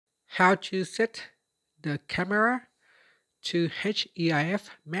how to set the camera to HEIF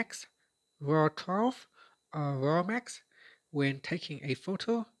Max, RAW 12 or RAW Max when taking a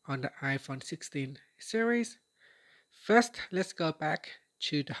photo on the iPhone 16 series. First, let's go back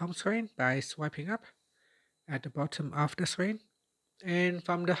to the home screen by swiping up at the bottom of the screen. And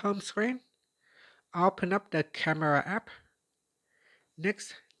from the home screen, open up the camera app.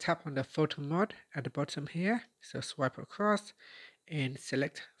 Next, tap on the photo mode at the bottom here. So swipe across and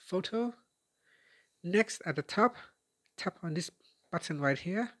select photo. Next, at the top, tap on this button right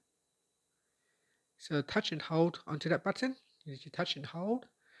here. So touch and hold onto that button. You need to touch and hold.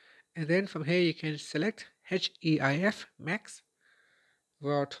 And then from here you can select HEIF Max,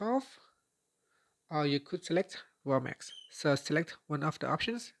 RAW 12, or you could select RAW Max. So select one of the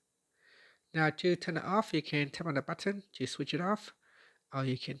options. Now to turn it off, you can tap on the button to switch it off, or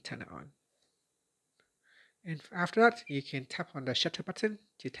you can turn it on. And after that, you can tap on the shutter button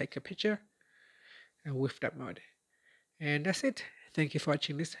to take a picture and with that mode. And that's it. Thank you for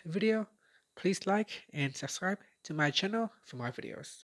watching this video. Please like and subscribe to my channel for more videos.